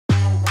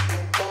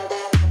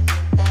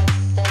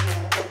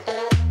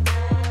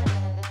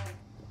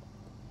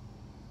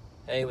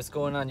Hey, what's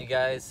going on, you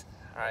guys?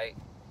 All right,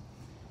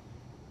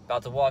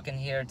 about to walk in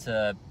here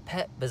to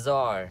Pet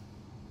Bazaar.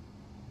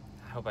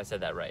 I hope I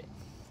said that right.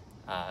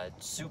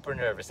 Super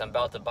nervous. I'm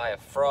about to buy a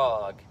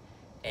frog,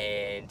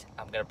 and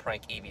I'm gonna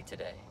prank Evie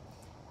today.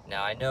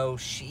 Now, I know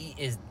she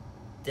is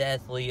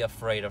deathly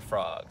afraid of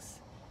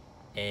frogs,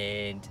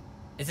 and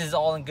this is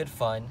all in good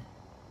fun,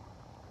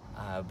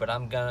 but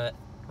I'm gonna...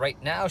 Right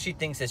now, she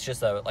thinks it's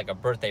just like a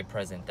birthday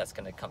present that's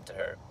gonna come to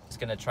her. Just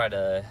gonna try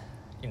to,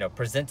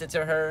 present it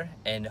to her,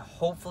 and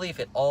hopefully if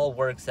it all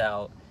works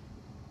out,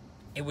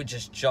 it would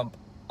just jump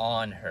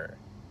on her,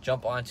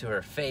 jump onto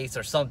her face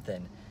or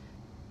something.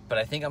 But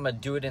I think I'm gonna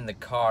do it in the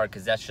car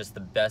because that's just the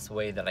best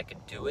way that I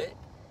could do it.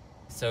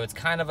 So it's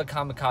kind of a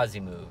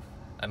kamikaze move.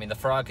 I mean, the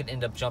frog could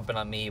end up jumping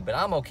on me, but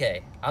I'm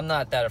okay. I'm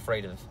not that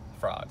afraid of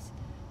frogs.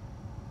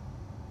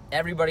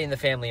 Everybody in the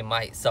family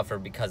might suffer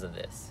because of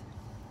this.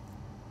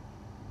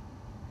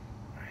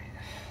 All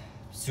right.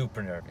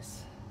 Super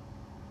nervous.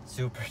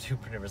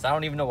 Super nervous. I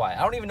don't even know why.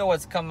 I don't even know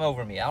what's coming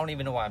over me. I don't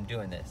even know why I'm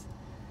doing this.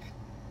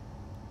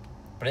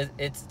 But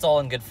it's all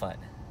in good fun.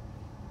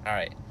 All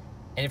right.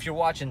 And if you're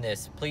watching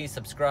this, please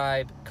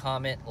subscribe,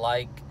 comment,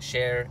 like,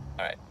 share.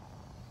 All right.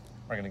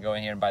 We're going to go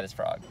in here and buy this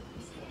frog.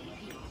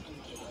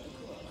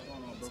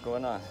 What's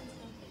going on?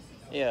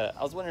 Yeah,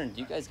 I was wondering,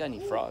 do you guys got any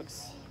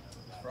frogs?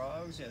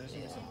 Frogs? Yeah,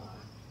 there's some.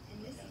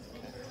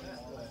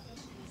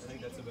 I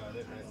think that's about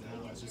it right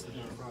now. It's just the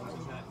dark frogs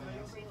and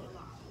Pac-Mans.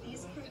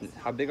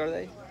 How big are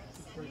they?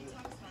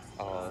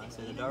 Oh.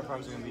 So the dark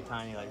frogs are going to be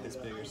tiny, like this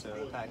big or so.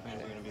 The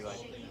Pac-Mans are going to be like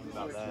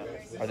about that.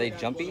 Are they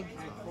jumpy?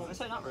 I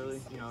say not really.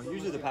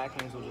 Usually the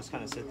Pac-Mans will just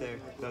kind of sit there.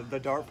 The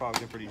dark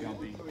frogs are pretty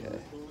jumpy. Okay.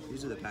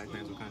 Usually the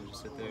Pac-Mans will kind of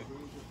just sit there.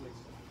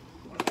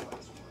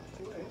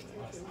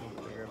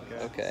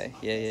 Okay.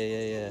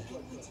 Yeah.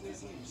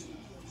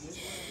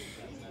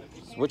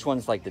 So which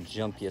one's like the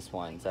jumpiest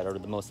ones that are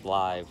the most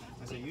live?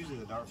 I say usually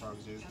the dark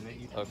frogs do.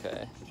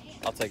 Okay.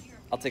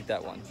 I'll take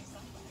that one.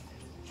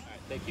 All right,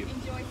 thank you.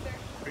 Enjoy, sir.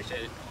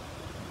 Appreciate it.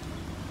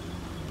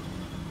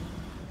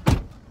 All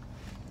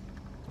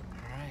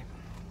right.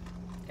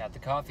 Got the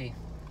coffee.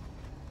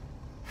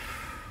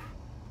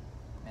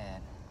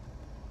 Man,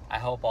 I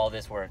hope all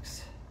this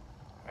works.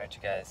 All right,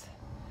 you guys.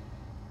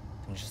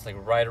 I'm just like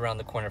right around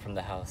the corner from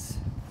the house.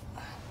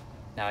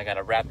 Now I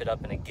gotta wrap it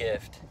up in a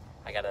gift.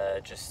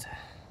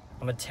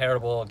 I'm a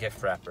terrible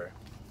gift wrapper.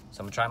 So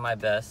I'm gonna try my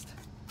best.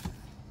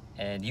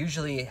 And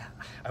usually,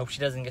 I hope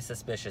she doesn't get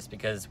suspicious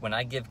because when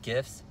I give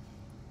gifts,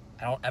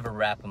 I don't ever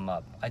wrap them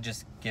up. I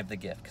just give the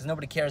gift because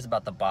nobody cares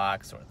about the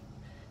box or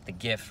the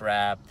gift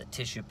wrap, the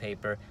tissue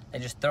paper. They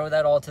just throw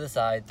that all to the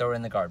side, throw it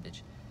in the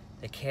garbage.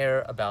 They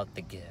care about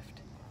the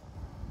gift.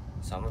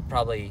 So I'm gonna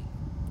probably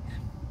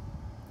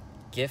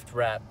gift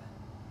wrap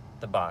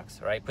the box,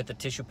 right? Put the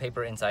tissue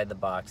paper inside the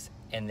box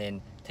and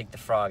then take the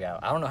frog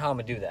out. I don't know how I'm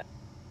gonna do that.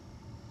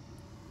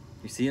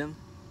 You see him?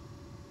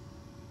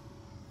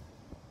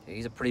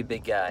 He's a pretty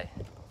big guy.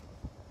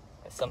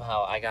 And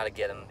somehow I gotta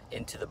get him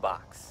into the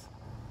box.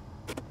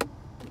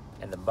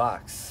 And the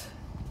box,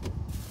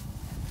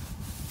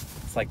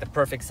 it's like the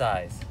perfect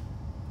size.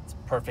 It's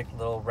a perfect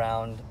little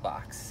round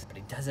box, but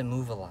he doesn't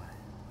move a lot.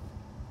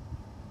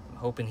 I'm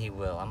hoping he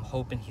will. I'm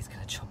hoping he's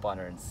gonna jump on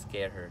her and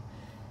scare her.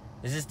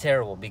 This is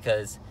terrible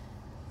because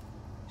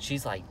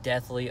she's like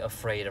deathly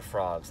afraid of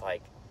frogs.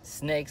 Like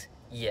snakes,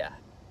 yeah.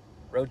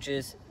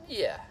 Roaches,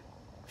 yeah.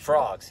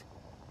 Frogs,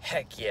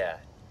 heck yeah.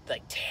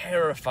 Like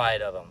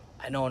terrified of them.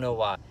 I don't know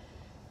why.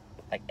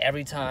 Like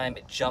every time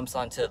it jumps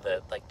onto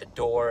the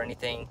door or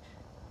anything,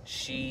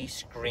 she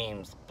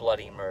screams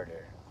bloody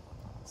murder.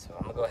 So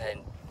I'm gonna go ahead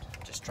and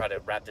just try to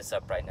wrap this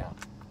up right now.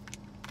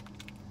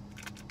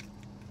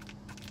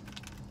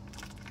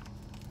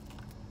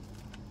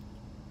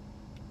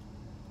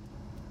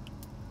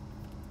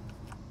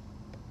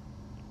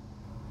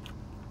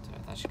 Dude, I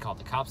thought she called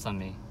the cops on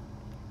me.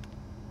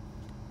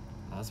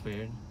 That's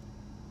weird.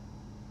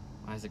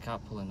 Why is the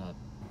cop pulling up?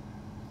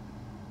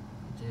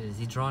 Dude, is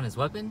he drawing his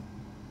weapon?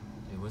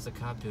 Dude, what's the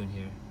cop doing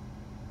here?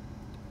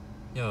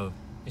 Yo,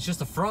 it's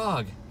just a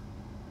frog.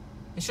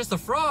 It's just a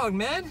frog,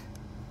 man.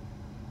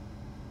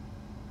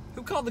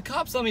 Who called the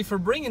cops on me for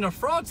bringing a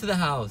frog to the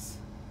house?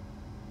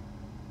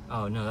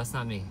 Oh, no, that's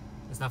not me.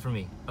 That's not for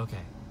me.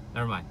 Okay,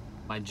 never mind.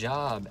 My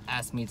job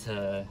asked me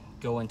to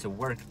go into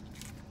work.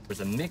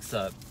 There's a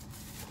mix-up.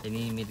 They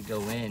needed me to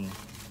go in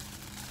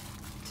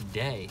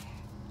today.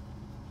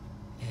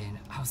 And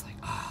I was like,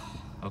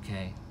 oh,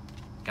 okay,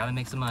 gotta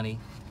make some money.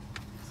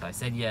 So I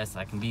said yes,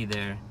 I can be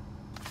there.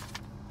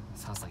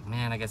 So I was like,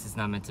 man, I guess it's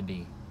not meant to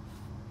be.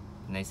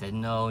 And they said,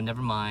 no,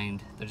 never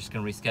mind. They're just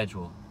gonna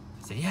reschedule.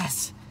 I said,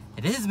 yes,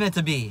 it is meant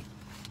to be.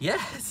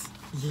 Yes,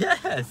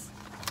 yes.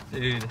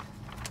 Dude,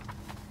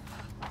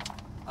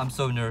 I'm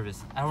so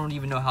nervous. I don't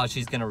even know how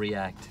she's gonna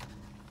react.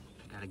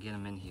 Gotta get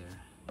him in here.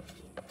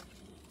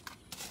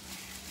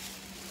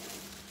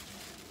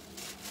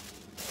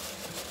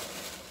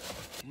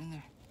 Get in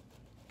there.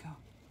 Go.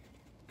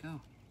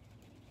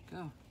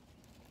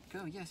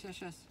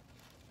 Yes.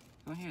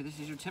 Go in here. This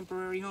is your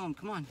temporary home.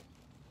 Come on.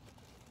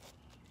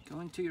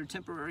 Go into your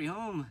temporary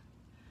home.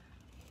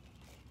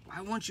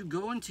 I want you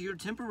going to your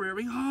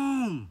temporary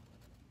home.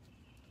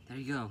 There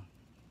you go.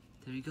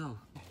 There you go.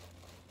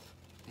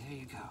 There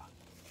you go.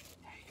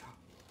 There you go.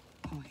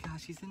 Oh my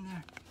gosh, he's in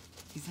there.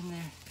 He's in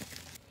there.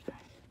 All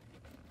right,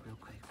 real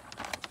quick.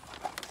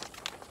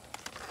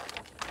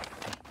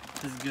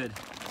 This is good.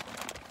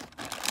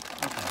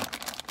 Okay.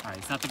 All right,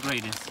 it's not the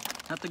greatest.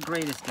 Not the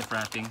greatest gift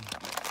wrapping.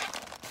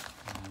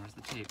 Where's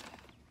the tape?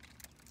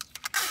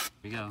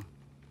 Here we go. All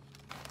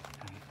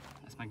right,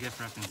 that's my gift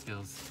wrapping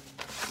skills.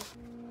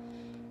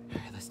 All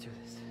right, let's do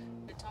this.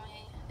 Tell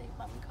me they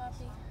bought me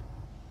coffee.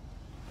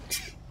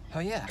 Oh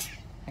yeah,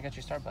 I got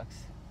your Starbucks.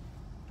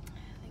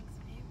 Thanks,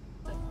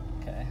 babe.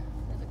 Okay.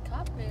 There's a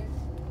cup there.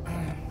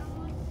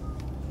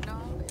 No,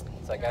 baby.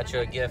 So I got you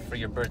a gift for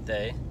your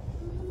birthday.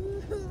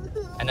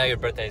 I know your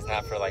birthday is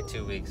not for like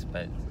 2 weeks,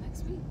 but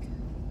Next week.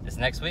 it's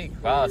next week.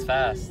 Wow, it's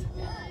fast.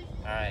 Yeah.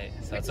 All right,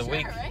 so Pretty it's a sure,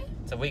 week. right?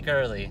 It's a week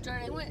early.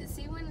 Jordan,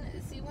 see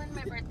when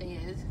my birthday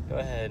is. Go I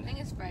ahead. think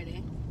it's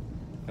Friday.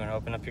 You want to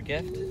open up your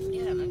gift?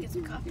 Yeah, I'm gonna get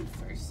some coffee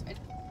first.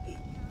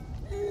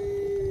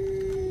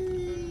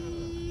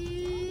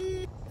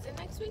 Is it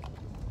next week?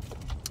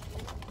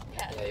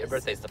 Yeah. Yeah, your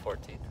birthday's the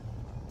 14th.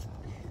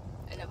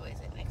 I know, but is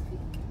it next week?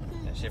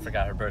 Yeah, she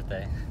forgot her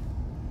birthday.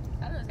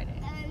 I don't know Friday.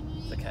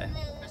 It's okay.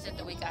 Or is it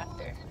the week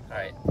after? All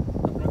right,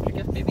 open up your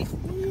gift, baby.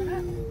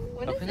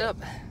 When is Open it? up.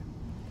 I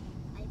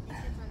think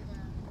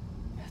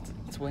it's on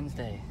It's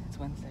Wednesday. It's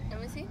Wednesday.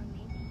 Let me see.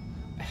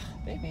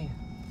 Baby.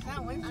 It's not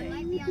the. I Wednesday.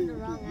 might be on the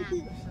wrong app or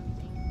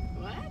something.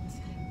 What?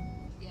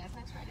 Yeah, it's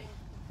next Friday.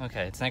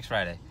 Okay, it's next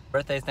Friday.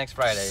 Birthday's next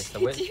Friday. So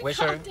Do you wish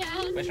calm her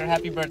down? wish her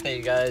happy birthday,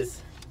 you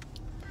guys.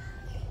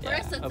 Yeah,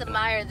 First, let's open up.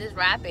 admire this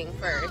wrapping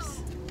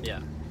first. Yeah,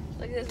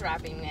 Look at this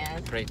wrapping,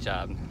 man. great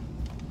job.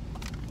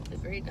 It's a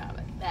great job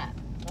at that.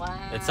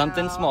 Wow. It's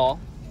something small.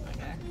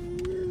 Okay.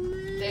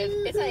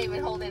 Dude, it's not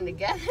even holding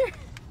together.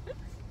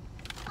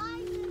 Oh,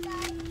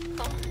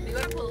 you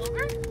want to pull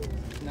over?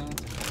 No,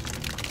 it's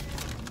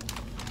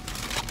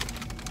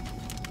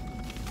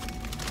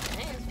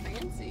Dang, it's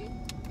fancy.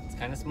 It's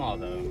kind of small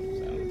though.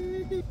 So.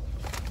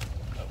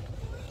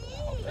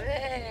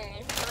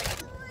 Dang.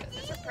 Is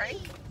this a prank?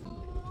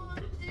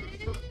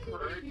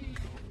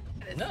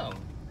 No.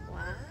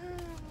 Wow.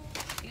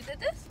 You did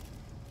this?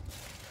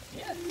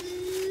 Yeah.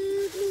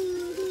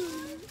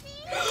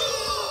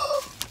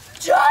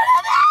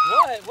 Jonathan!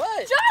 What?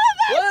 What?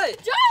 Jonathan! What?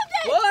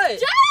 Jonathan! What?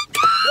 Jonathan!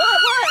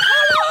 What?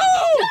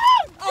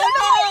 Oh no! Oh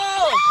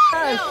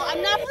no! No,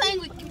 I'm not playing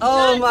with you.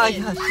 Oh my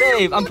Jonathan. gosh,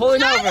 babe! I'm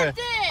pulling over.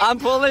 Jonathan! I'm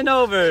pulling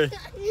over.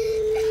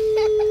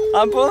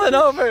 I'm pulling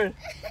over.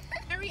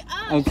 Hurry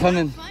up. I'm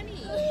coming. It's not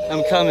funny.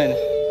 I'm coming.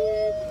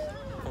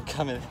 I'm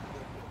coming.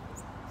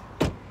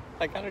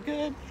 I got her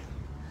good.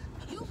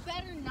 You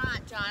better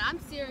not, John. I'm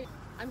serious.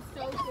 I'm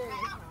so serious.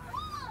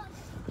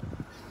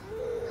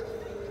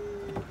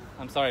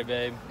 I'm sorry,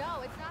 babe.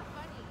 No, it's not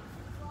funny.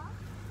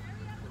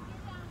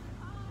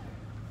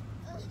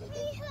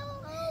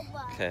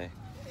 Okay.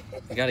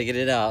 We gotta get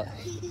it out.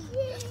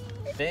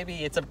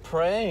 Baby, it's a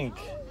prank.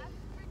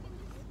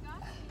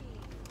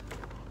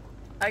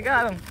 I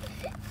got him.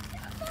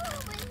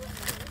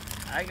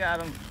 I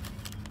got him.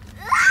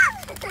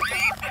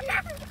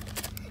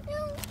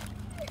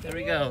 There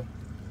we go.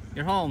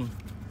 You're home.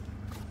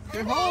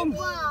 You're home.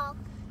 Walk.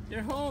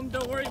 You're home.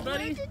 Don't worry,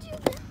 buddy. Did you?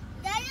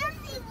 That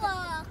is the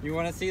walk. You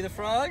want to see the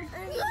frog?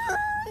 No!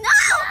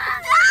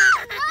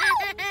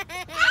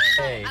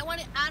 Hey, I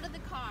want it out of the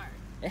car.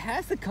 it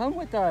has to come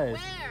with us.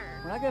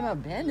 Where? We're not gonna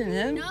abandon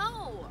him.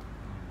 No.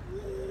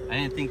 I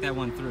didn't think that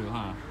one through,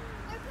 huh?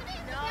 We're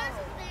putting the No. gas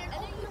in there and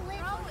And then open you the lid.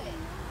 throw it.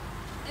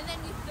 And then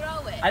you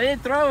throw it. I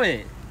didn't throw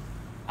it.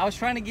 I was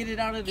trying to get it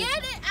out of Get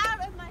it. it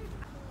out of my.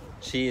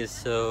 She is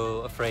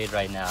so afraid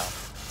right now.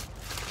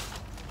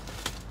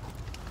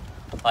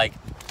 Like,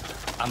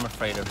 I'm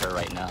afraid of her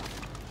right now.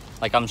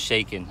 Like, I'm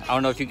shaking. I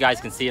don't know if you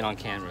guys can see it on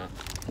camera.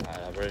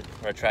 We're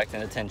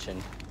attracting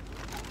attention.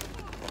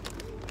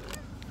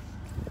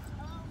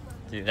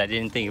 Dude, I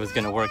didn't think it was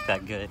gonna work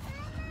that good.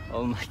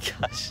 Oh my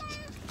gosh.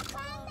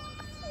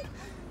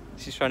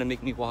 She's trying to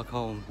make me walk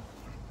home.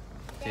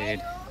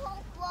 Dude.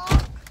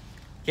 Walk.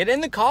 Get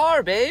in the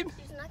car, babe.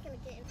 She's not gonna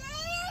get in.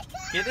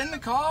 Get in the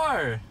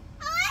car.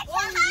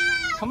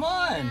 Come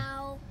on.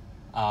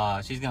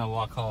 No. She's gonna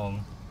walk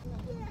home.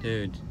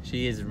 Dude,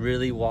 she is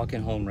really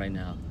walking home right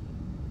now.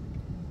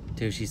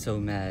 Dude, she's so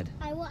mad.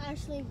 I will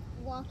actually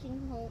walking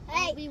home.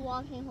 I'll be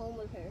walking home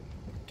with her.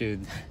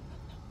 Dude,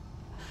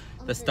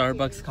 the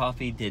Starbucks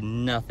coffee did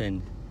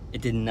nothing.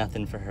 It did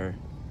nothing for her.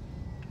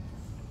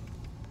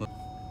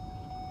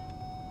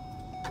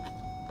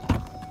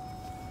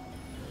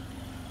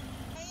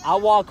 I'll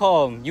walk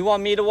home. You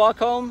want me to walk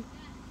home?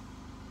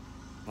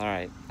 All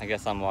right, I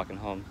guess I'm walking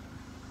home.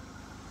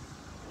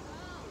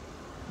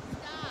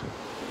 Stop.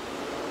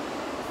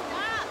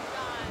 Stop,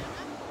 John.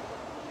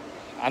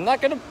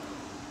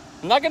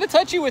 I'm not gonna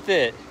touch you with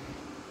it.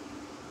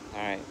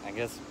 All right, I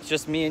guess it's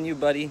just me and you,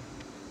 buddy.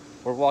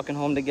 We're walking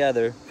home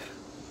together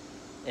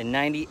in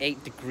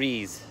 98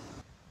 degrees.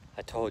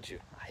 I told you,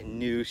 I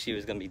knew she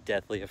was gonna be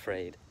deathly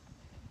afraid,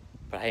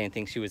 but I didn't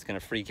think she was gonna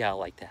freak out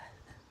like that.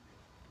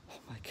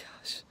 my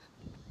gosh.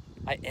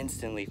 I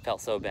instantly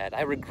felt so bad.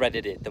 I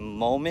regretted it. The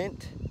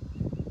moment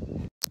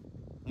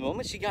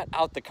she got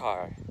out the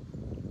car,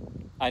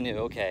 I knew,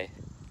 okay,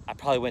 I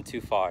probably went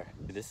too far.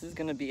 This is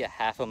gonna be a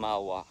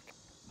half-a-mile walk.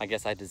 I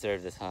guess I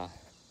deserve this, huh?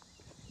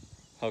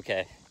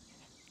 Okay,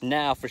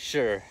 now for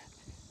sure,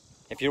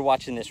 if you're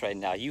watching this right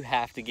now, you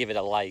have to give it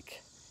a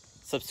like,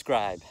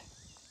 subscribe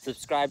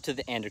to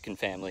the Anderkin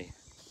family.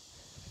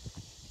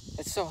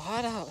 It's so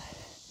hot out,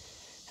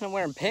 and I'm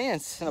wearing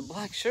pants and a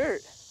black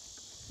shirt.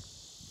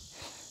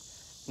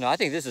 No, I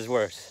think this is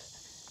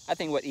worse. I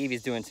think what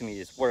Evie's doing to me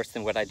is worse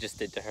than what I just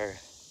did to her.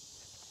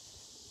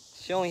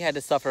 She only had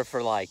to suffer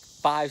for like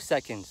 5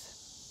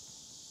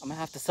 seconds. I'm gonna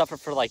have to suffer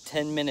for like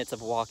 10 minutes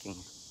of walking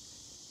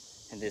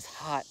in this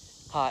hot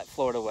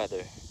Florida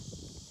weather.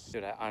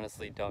 Dude, I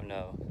honestly don't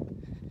know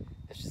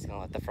if she's gonna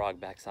let the frog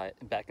back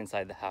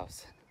inside the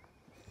house.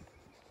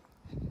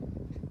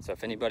 So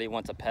if anybody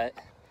wants a pet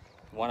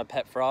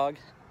frog,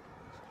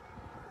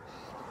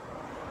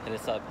 hit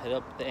us up, hit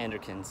up the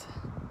Anderkins.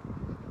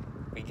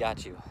 We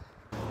got you.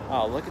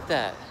 Oh, look at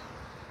that.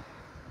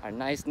 Our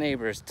nice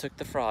neighbors took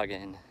the frog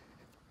in.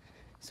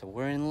 So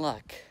we're in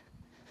luck.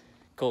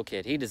 Cool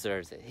kid, he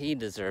deserves it. He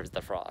deserves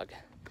the frog.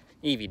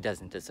 Evie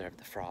doesn't deserve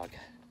the frog.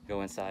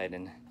 Go inside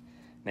and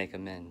make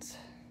amends.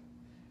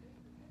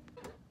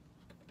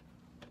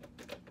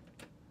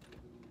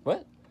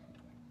 What?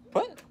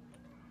 What?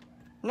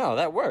 No,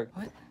 that worked.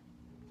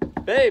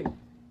 What? Babe!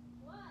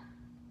 What?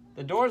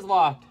 The door's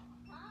locked.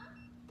 Huh?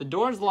 The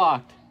door's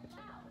locked.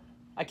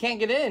 I can't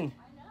get in. I know.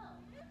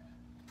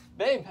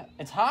 Babe,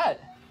 it's hot.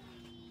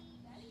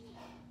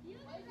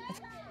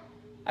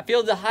 I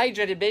feel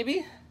dehydrated,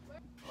 baby.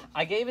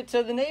 I gave it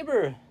to the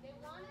neighbor. They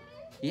wanted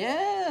it?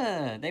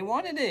 Yeah, they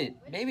wanted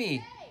it.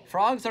 Baby,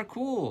 frogs are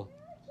cool.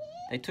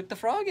 They took the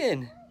frog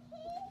in.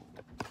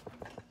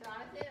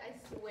 Jonathan,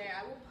 I swear,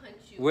 I will punch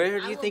you. Where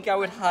do you think I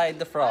would hide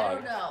the frog? I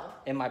don't know.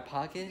 In my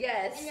pocket?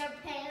 Yes. In your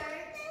pants,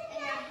 in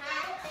your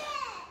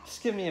hat.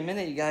 Just give me a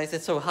minute, you guys.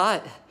 It's so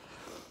hot.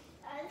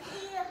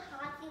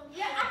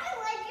 Yeah, I feel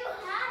like you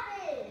have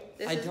it.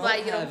 This I is don't why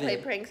you don't have play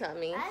it. pranks on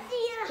me. I see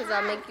you. Because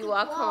I'll make you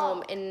walk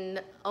home in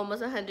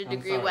almost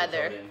 100-degree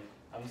weather. Jordan.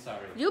 I'm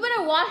sorry. You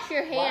better wash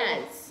your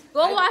hands.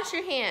 Go wash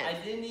your hands.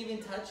 I didn't even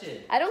touch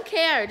it. I don't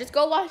care. Just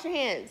go wash your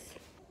hands.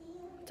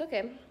 It's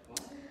okay.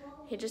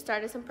 He just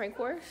started some prank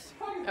wars,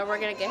 and we're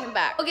gonna get him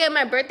back. I'll get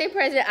my birthday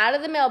present out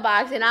of the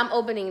mailbox, and I'm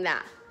opening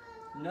that.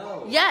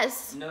 No.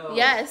 Yes. No.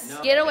 Yes.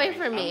 No. Get away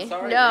from me. I'm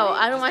sorry, no, baby.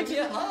 I don't Just want give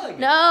you. me a hug.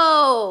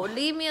 No,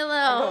 leave me I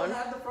alone. don't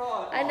have the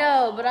frog. I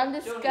know, but I'm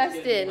Don't just give me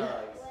disgusted.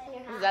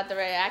 hugs. Is that the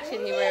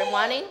reaction you were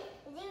wanting?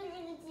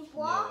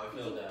 No, I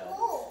feel bad.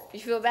 You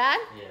feel bad?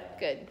 Yeah.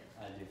 Good.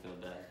 I do feel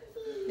bad.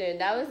 Dude,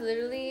 that was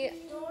literally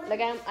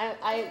like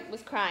I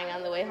was crying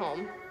on the way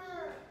home.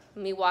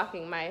 Me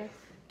walking my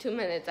 2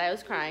 minutes, I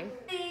was crying.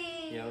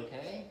 You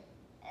okay?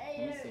 Let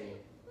me see.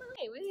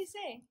 Hey, what did he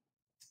say?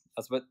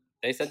 That's what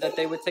they said, that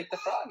they would take the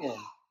frog in.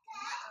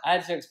 I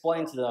had to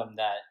explain to them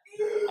that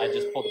I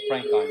just pulled a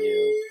prank on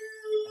you.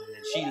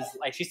 And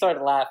then she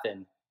started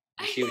laughing.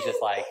 And she was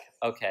just like,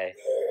 okay,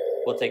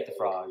 we'll take the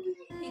frog.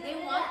 They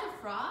want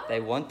the frog? They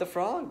want the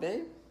frog,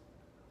 babe.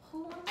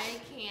 I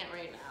can't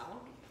right now.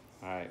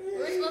 All right.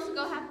 We're supposed to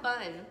go have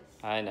fun.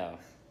 I know.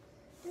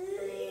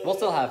 We'll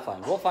still have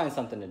fun. We'll find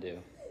something to do.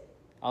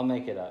 I'll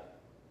make it up.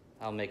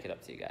 I'll make it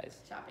up to you guys.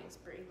 Shopping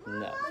spree.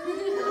 No.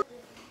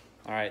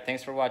 All right.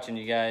 Thanks for watching,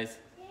 you guys.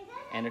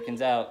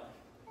 Anderkin's out.